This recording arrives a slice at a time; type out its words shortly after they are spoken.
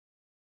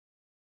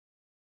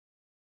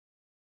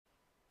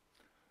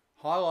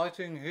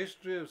highlighting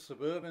history of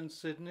suburban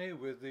Sydney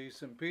with the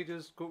St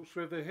Peter's Cooks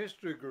River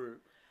History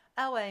Group.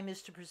 Our aim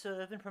is to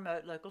preserve and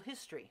promote local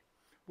history.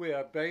 We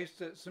are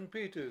based at St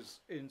Peter's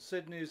in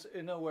Sydney's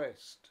inner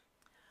west.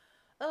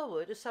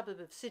 Earlwood, a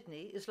suburb of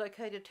Sydney, is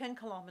located 10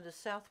 kilometres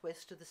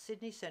southwest of the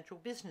Sydney Central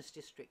Business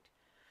District.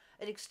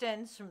 It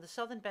extends from the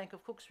southern bank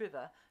of Cooks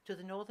River to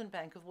the northern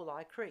bank of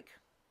Wolli Creek.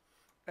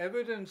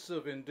 Evidence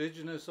of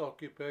indigenous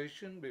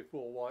occupation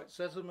before white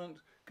settlement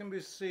can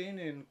be seen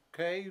in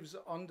caves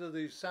under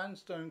the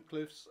sandstone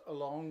cliffs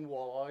along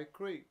Wolli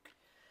Creek.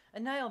 A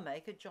nail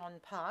maker, John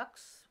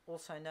Parks,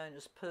 also known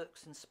as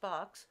Perks and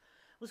Sparks,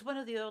 was one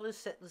of the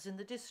earliest settlers in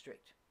the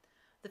district.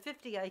 The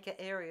 50-acre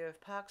area of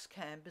Parks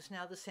Camp is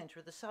now the centre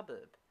of the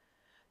suburb.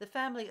 The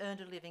family earned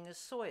a living as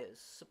sawyers,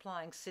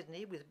 supplying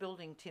Sydney with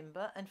building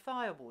timber and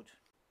firewood.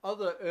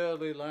 Other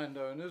early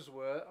landowners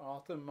were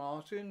Arthur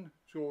Martin,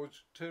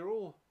 George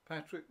Tyrrell,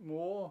 Patrick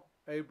Moore,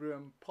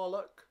 Abraham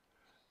Pollock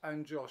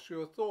and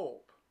Joshua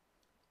Thorpe.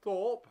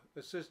 Thorpe,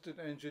 assistant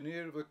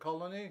engineer of the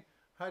colony,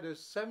 had a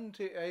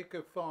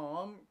 70-acre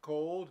farm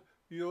called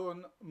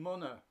Yuan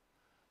Munna,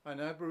 an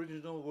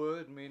Aboriginal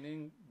word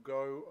meaning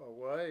go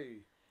away.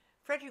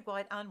 Frederick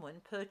White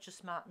Unwin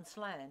purchased Martin's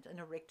land and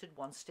erected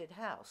Wanstead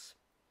House.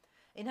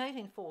 In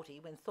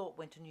 1840, when Thorpe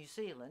went to New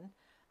Zealand,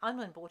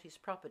 Unwin bought his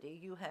property,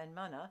 Yuan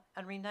Munna,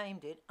 and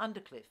renamed it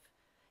Undercliff.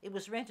 It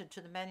was rented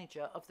to the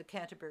manager of the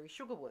Canterbury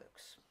Sugar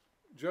Works.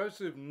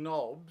 Joseph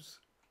Nobbs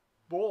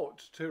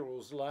bought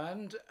Tyrrell's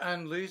land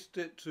and leased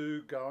it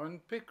to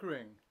Gowan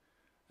Pickering.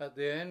 At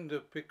the end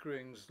of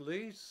Pickering's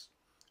lease,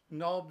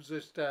 Nobbs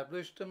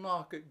established a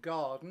market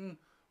garden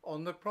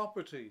on the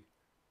property.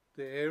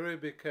 The area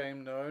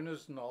became known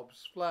as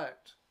Nobbs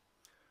Flat.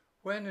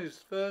 When his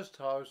first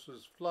house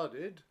was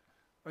flooded,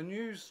 a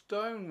new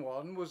stone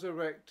one was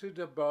erected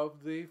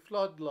above the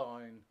flood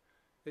line.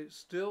 It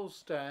still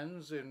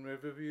stands in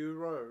Riverview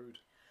Road.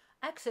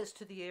 Access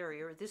to the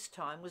area at this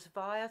time was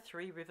via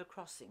 3 river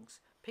crossings,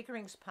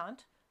 Pickering's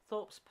Punt,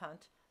 Thorpe's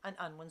Punt and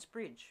Unwin's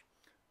Bridge.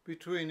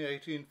 Between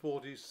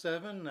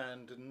 1847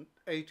 and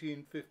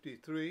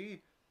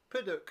 1853,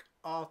 Piddock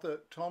Arthur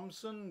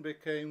Thompson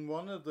became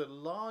one of the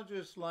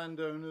largest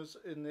landowners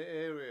in the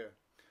area,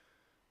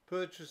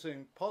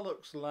 purchasing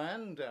Pollock's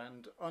land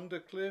and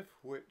Undercliff,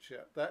 which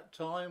at that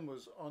time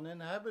was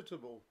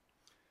uninhabitable.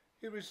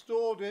 He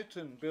restored it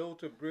and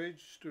built a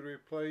bridge to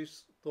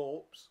replace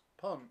Thorpe's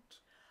Punt.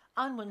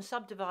 Unwin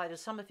subdivided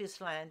some of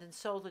his land and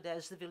sold it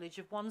as the village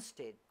of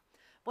Wanstead.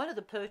 One of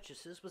the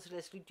purchasers was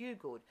Leslie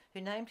Dewgood,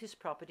 who named his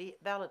property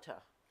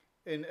Ballata.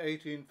 In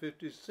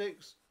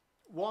 1856,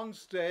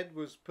 Wanstead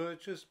was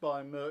purchased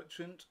by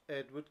merchant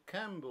Edward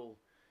Campbell.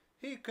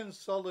 He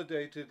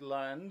consolidated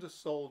land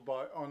sold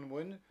by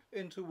Unwin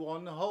into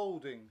one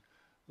holding,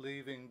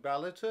 leaving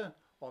Ballata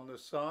on the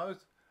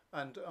south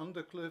and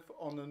Undercliff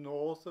on the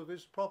north of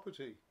his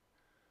property.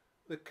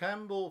 The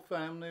Campbell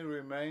family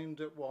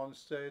remained at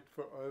Wanstead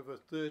for over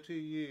 30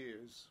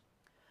 years.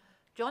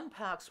 John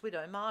Park's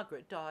widow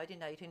Margaret died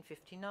in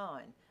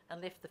 1859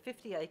 and left the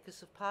 50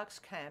 acres of Parks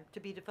Camp to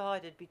be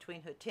divided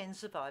between her 10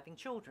 surviving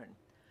children.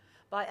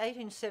 By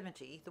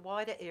 1870, the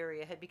wider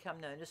area had become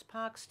known as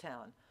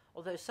Parkestown,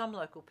 although some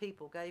local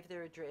people gave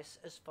their address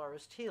as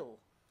Forest Hill.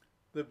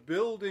 The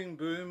building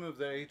boom of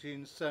the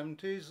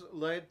 1870s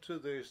led to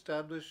the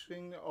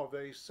establishing of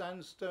a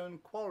sandstone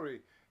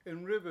quarry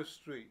in River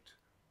Street.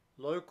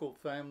 Local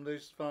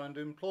families found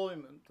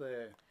employment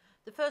there.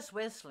 The first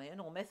Wesleyan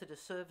or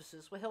Methodist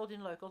services were held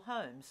in local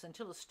homes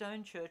until a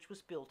stone church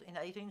was built in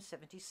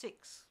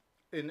 1876.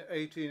 In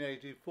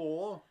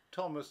 1884,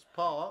 Thomas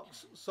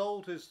Parks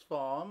sold his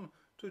farm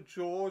to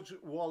George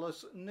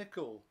Wallace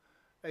Nichol,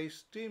 a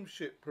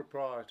steamship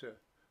proprietor,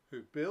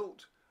 who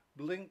built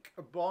Blink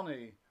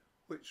Bonny,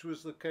 which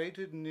was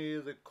located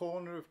near the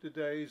corner of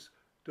today's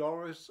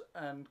Doris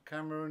and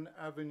Cameron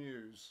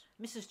Avenues.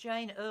 Mrs.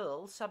 Jane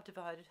Earl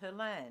subdivided her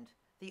land,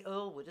 the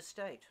Earlwood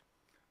estate.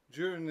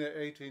 During the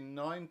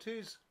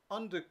 1890s,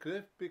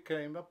 Undercliff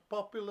became a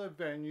popular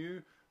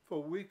venue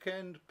for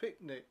weekend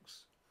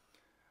picnics.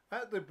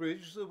 At the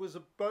bridge there was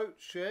a boat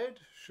shed,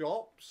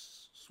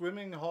 shops,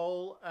 swimming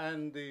hole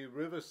and the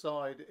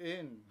Riverside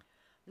Inn.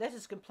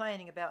 Letters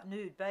complaining about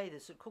nude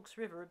bathers at Cooks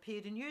River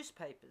appeared in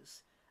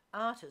newspapers.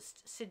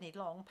 Artist Sidney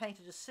Long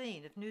painted a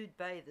scene of nude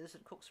bathers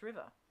at Cooks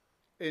River.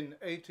 In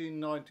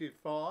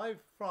 1895,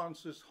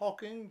 Francis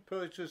Hocking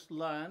purchased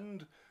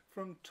land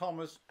from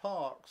Thomas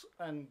Parks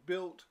and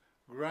built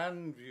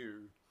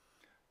Grandview.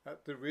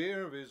 At the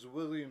rear of his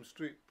William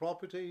Street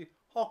property,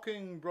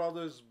 Hocking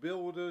Brothers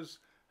Builders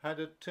had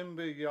a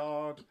timber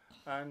yard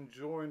and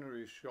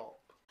joinery shop.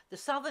 The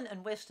southern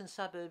and western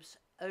suburbs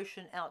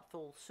Ocean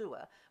Outfall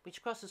Sewer,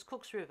 which crosses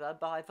Cooks River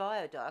by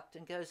viaduct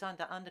and goes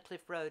under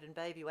Undercliff Road and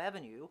Bayview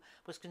Avenue,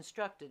 was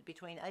constructed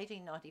between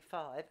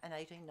 1895 and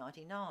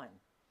 1899.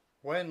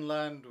 When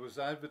land was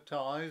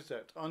advertised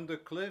at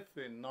Undercliff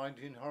in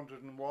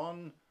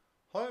 1901,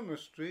 Homer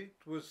Street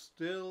was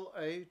still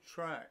a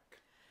track.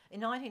 In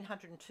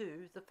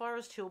 1902, the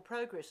Forest Hill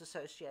Progress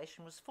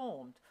Association was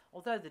formed,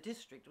 although the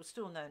district was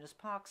still known as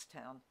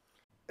Parkestown.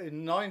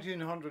 In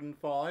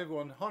 1905,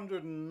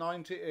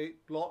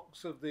 198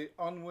 blocks of the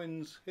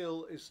Unwins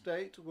Hill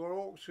estate were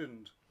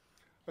auctioned.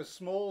 A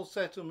small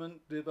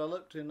settlement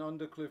developed in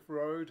Undercliff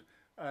Road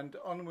and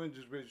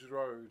Unwinsbridge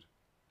Road,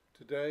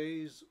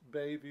 today's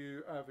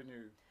Bayview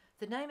Avenue.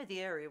 The name of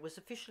the area was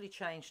officially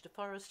changed to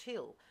Forest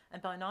Hill,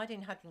 and by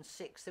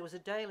 1906 there was a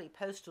daily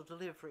postal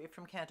delivery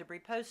from Canterbury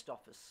Post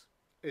Office.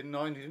 In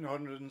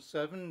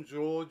 1907,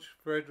 George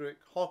Frederick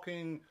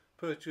Hocking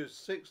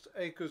purchased 6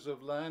 acres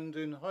of land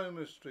in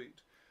Homer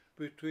Street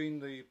between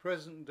the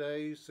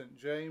present-day St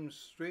James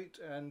Street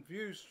and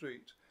View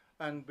Street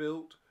and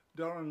built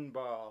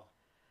Durham-Bar.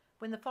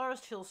 When the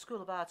Forest Hill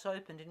School of Arts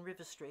opened in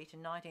River Street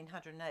in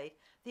 1908,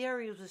 the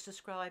area was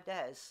described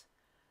as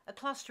a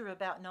cluster of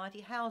about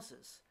 90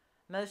 houses.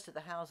 Most of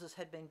the houses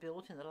had been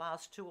built in the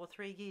last 2 or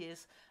 3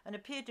 years and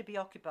appeared to be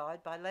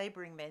occupied by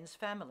labouring men's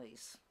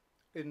families.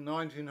 In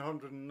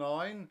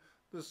 1909,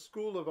 the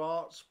School of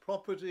Arts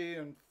property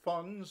and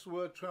funds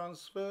were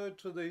transferred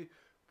to the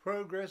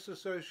Progress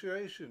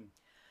Association.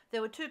 There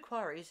were 2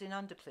 quarries in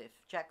Undercliff,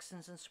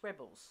 Jackson's and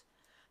Swebbles.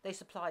 They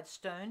supplied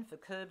stone for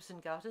curbs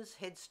and gutters,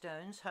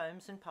 headstones,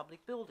 homes and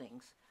public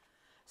buildings.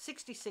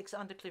 66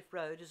 Undercliff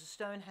Road is a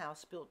stone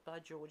house built by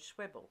George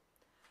Swebble.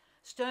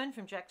 Stone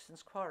from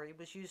Jackson's quarry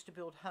was used to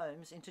build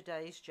homes in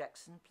today's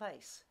Jackson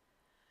Place.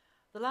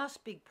 The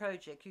last big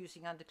project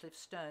using Undercliff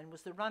stone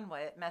was the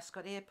runway at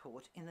Mascot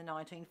Airport in the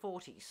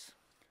 1940s.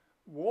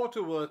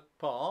 Waterworth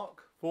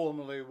Park,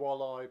 formerly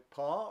Wolli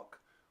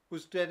Park,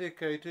 was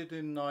dedicated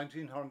in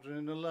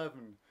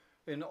 1911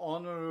 in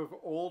honour of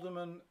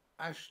Alderman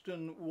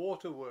Ashton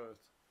Waterworth.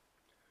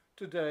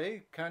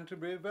 Today,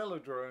 Canterbury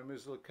Velodrome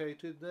is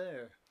located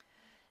there.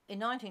 In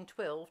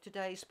 1912,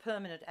 today's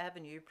Permanent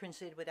Avenue,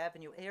 Prince Edward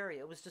Avenue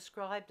area was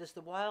described as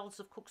the wilds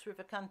of Cooks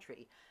River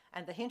country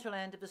and the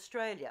hinterland of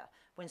Australia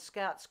when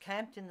Scouts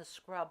camped in the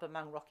scrub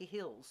among rocky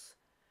hills.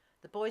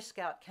 The Boy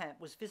Scout camp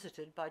was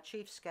visited by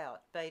Chief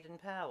Scout Baden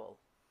Powell.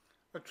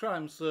 A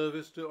tram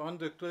service to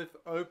Undercliff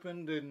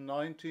opened in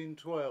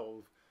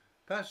 1912.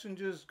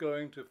 Passengers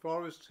going to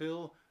Forest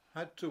Hill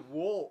had to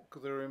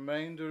walk the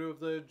remainder of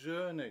their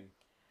journey.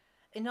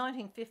 In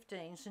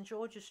 1915, St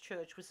George's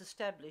Church was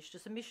established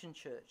as a mission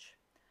church.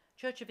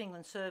 Church of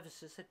England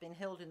services had been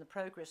held in the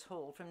Progress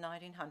Hall from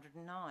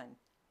 1909.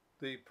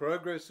 The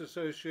Progress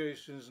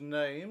Association's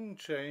name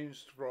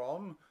changed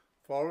from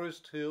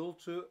Forest Hill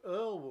to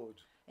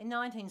Earlwood. In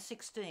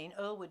 1916,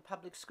 Earlwood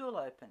Public School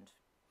opened.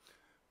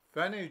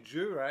 Fanny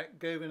Durack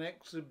gave an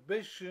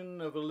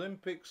exhibition of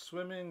Olympic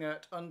swimming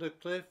at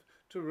Undercliff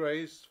to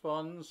raise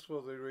funds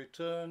for the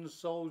Returned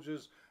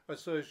Soldiers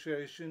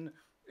Association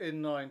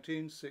in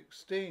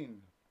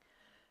 1916.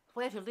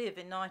 Where to Live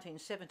in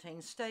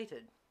 1917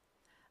 stated,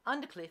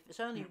 Undercliff is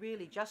only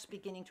really just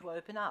beginning to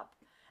open up,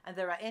 and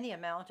there are any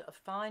amount of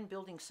fine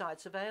building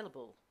sites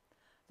available.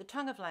 The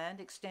tongue of land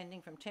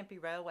extending from Tempe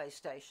Railway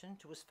Station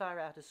to as far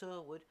out as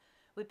Earlwood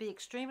would be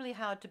extremely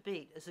hard to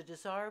beat as a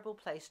desirable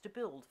place to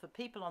build for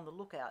people on the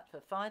lookout for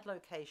fine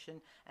location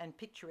and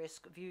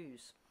picturesque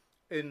views.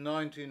 In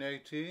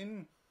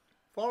 1918,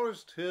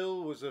 Forest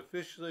Hill was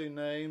officially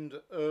named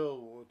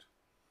Earlwood.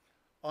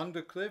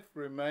 Undercliff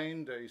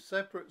remained a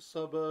separate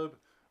suburb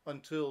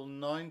until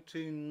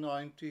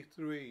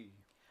 1993.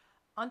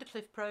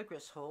 Undercliff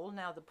Progress Hall,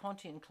 now the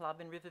Pontian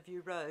Club in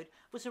Riverview Road,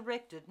 was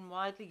erected and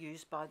widely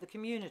used by the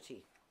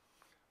community.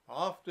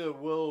 After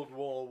World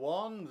War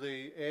I,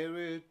 the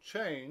area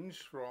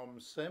changed from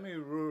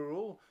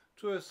semi-rural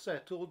to a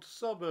settled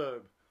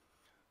suburb.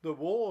 The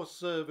War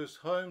Service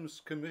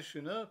Homes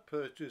Commissioner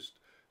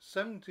purchased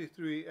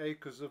 73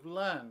 acres of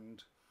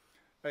land.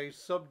 A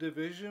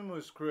subdivision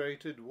was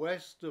created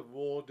west of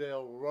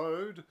Wardell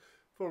Road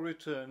for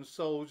returned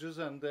soldiers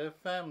and their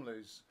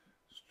families.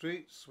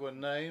 Streets were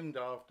named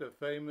after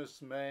famous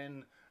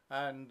men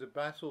and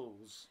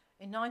battles.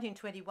 In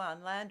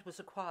 1921, land was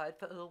acquired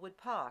for Earlwood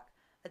Park.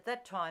 At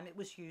that time it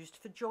was used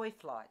for joy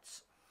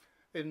flights.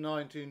 In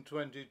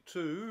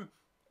 1922,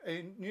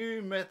 a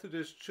new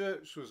Methodist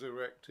church was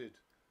erected.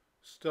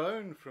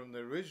 Stone from the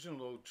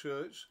original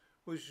church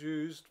was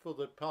used for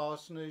the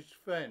parsonage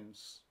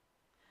fence.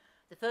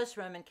 The first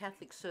Roman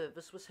Catholic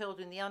service was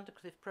held in the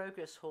Undercliff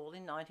Progress Hall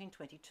in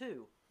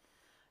 1922.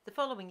 The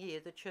following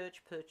year the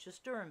church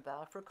purchased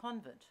Durham-Bar for a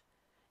convent.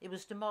 It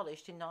was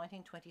demolished in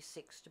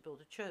 1926 to build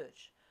a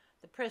church.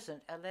 The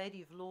present Our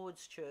Lady of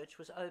Lourdes Church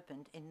was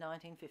opened in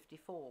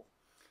 1954.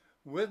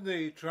 With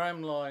the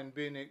tram line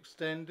being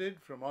extended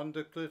from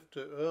Undercliff to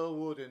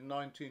Earlwood in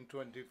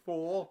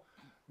 1924,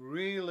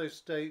 real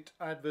estate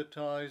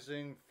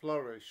advertising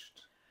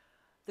flourished.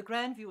 The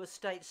Grandview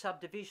Estate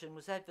subdivision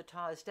was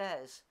advertised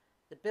as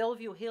the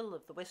Bellevue Hill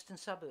of the western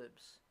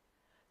suburbs.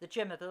 The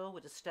gem of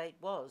Earlwood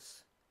Estate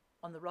was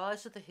on the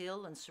rise of the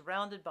hill and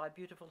surrounded by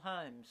beautiful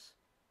homes.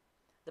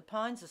 The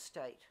Pines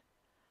Estate,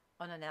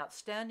 on an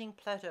outstanding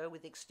plateau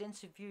with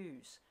extensive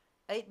views,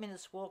 8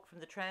 minutes walk from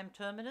the tram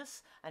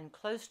terminus and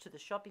close to the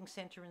shopping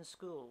centre and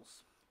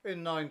schools.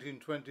 In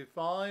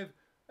 1925,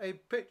 a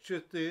picture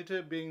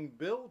theatre being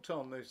built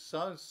on the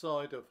south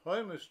side of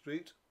Homer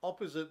Street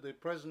opposite the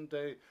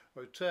present-day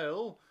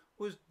hotel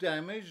was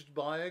damaged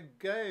by a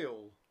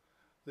gale.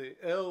 The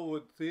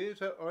Earlwood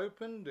Theatre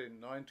opened in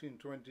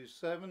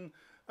 1927,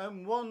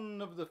 and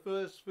one of the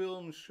first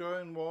films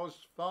shown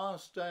was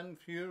Fast and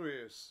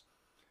Furious.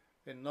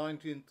 In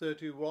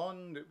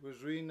 1931 it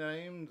was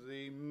renamed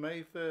the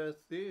Mayfair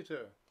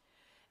Theatre.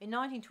 In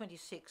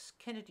 1926,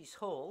 Kennedy's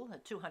Hall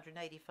at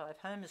 285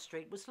 Homer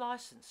Street was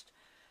licensed.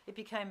 It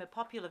became a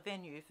popular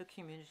venue for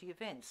community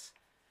events.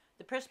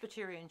 The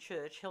Presbyterian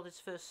Church held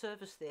its first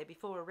service there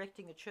before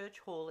erecting a church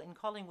hall in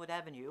Collingwood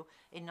Avenue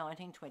in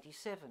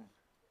 1927.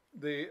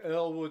 The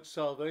Earlwood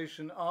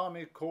Salvation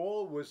Army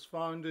Corps was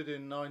founded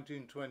in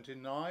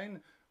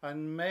 1929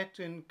 and met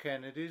in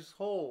Kennedy's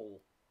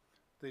Hall.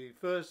 The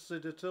first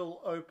Citadel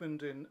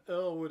opened in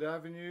Earlwood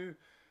Avenue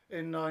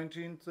in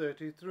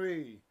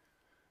 1933.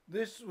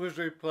 This was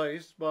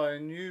replaced by a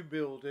new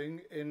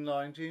building in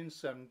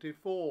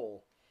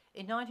 1974.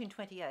 In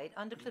 1928,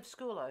 Undercliff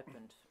School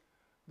opened.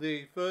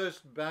 The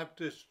first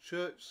Baptist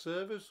church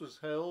service was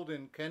held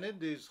in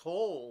Kennedy's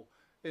Hall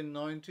in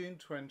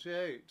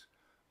 1928.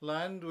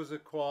 Land was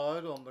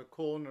acquired on the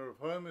corner of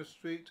Homer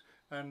Street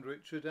and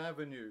Richard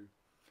Avenue.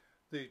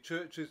 The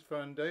church's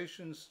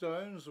foundation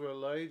stones were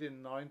laid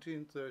in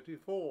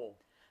 1934.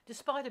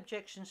 Despite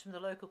objections from the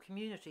local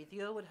community, the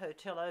Earlwood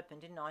Hotel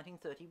opened in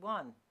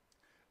 1931.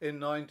 In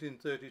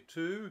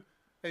 1932,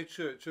 a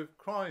Church of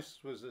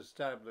Christ was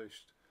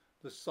established.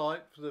 The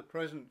site for the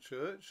present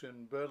church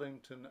in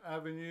Burlington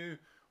Avenue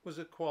was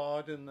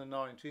acquired in the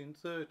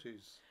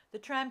 1930s. The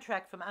tram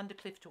track from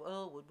Undercliff to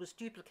Earlwood was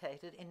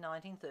duplicated in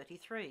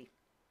 1933.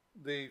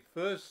 The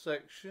first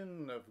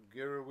section of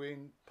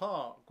Girraween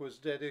Park was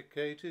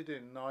dedicated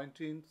in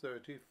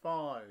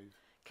 1935.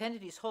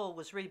 Kennedy's Hall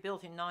was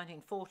rebuilt in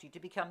 1940 to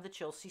become the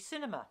Chelsea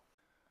Cinema.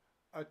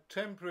 A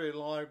temporary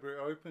library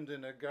opened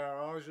in a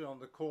garage on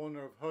the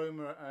corner of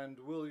Homer and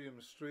William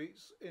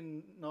Streets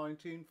in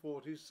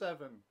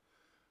 1947.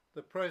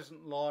 The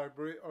present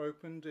library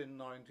opened in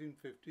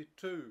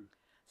 1952.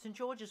 St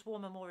George's War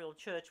Memorial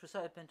Church was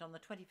opened on the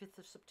 25th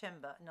of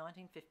September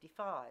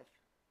 1955.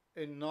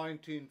 In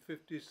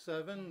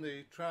 1957,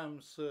 the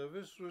tram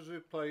service was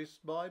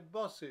replaced by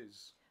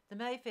buses. The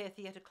Mayfair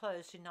Theatre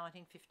closed in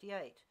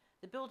 1958.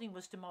 The building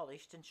was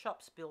demolished and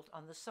shops built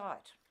on the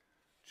site.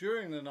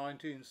 During the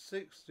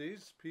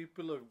 1960s,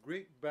 people of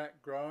Greek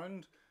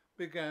background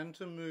began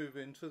to move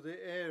into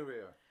the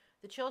area.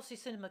 The Chelsea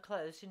Cinema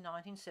closed in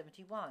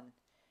 1971.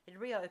 It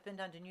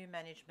reopened under new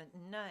management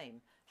and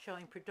name,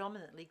 showing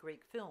predominantly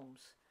Greek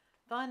films.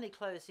 Finally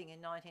closing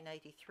in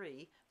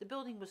 1983, the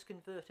building was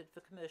converted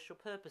for commercial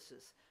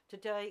purposes.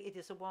 Today it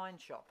is a wine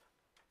shop.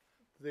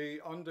 The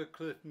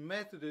Undercliff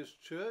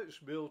Methodist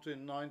Church, built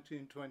in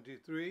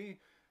 1923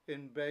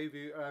 in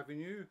Bayview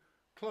Avenue,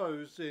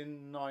 closed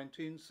in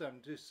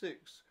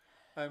 1976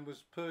 and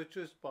was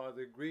purchased by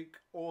the Greek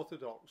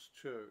Orthodox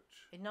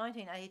Church. In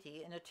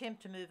 1980, an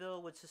attempt to move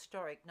Earlwood's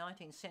historic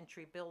 19th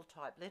century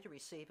bell-type letter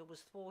receiver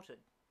was thwarted.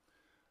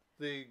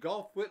 The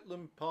Golf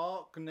Whitlam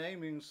Park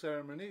naming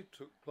ceremony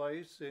took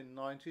place in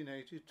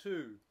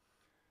 1982.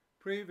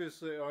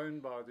 Previously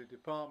owned by the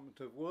Department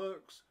of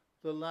Works,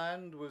 the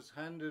land was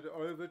handed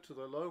over to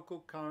the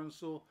local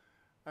council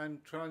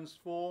and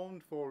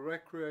transformed for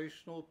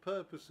recreational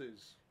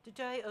purposes.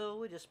 Today,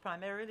 Earlwood is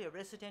primarily a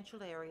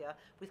residential area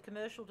with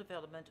commercial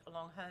development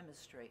along Homer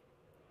Street.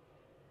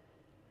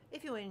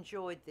 If you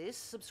enjoyed this,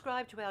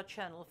 subscribe to our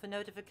channel for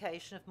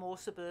notification of more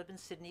suburban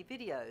Sydney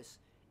videos.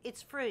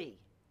 It's free.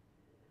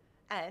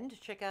 And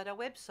check out our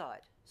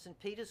website,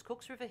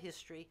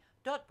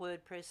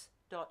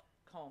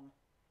 stpeterscooksriverhistory.wordpress.com.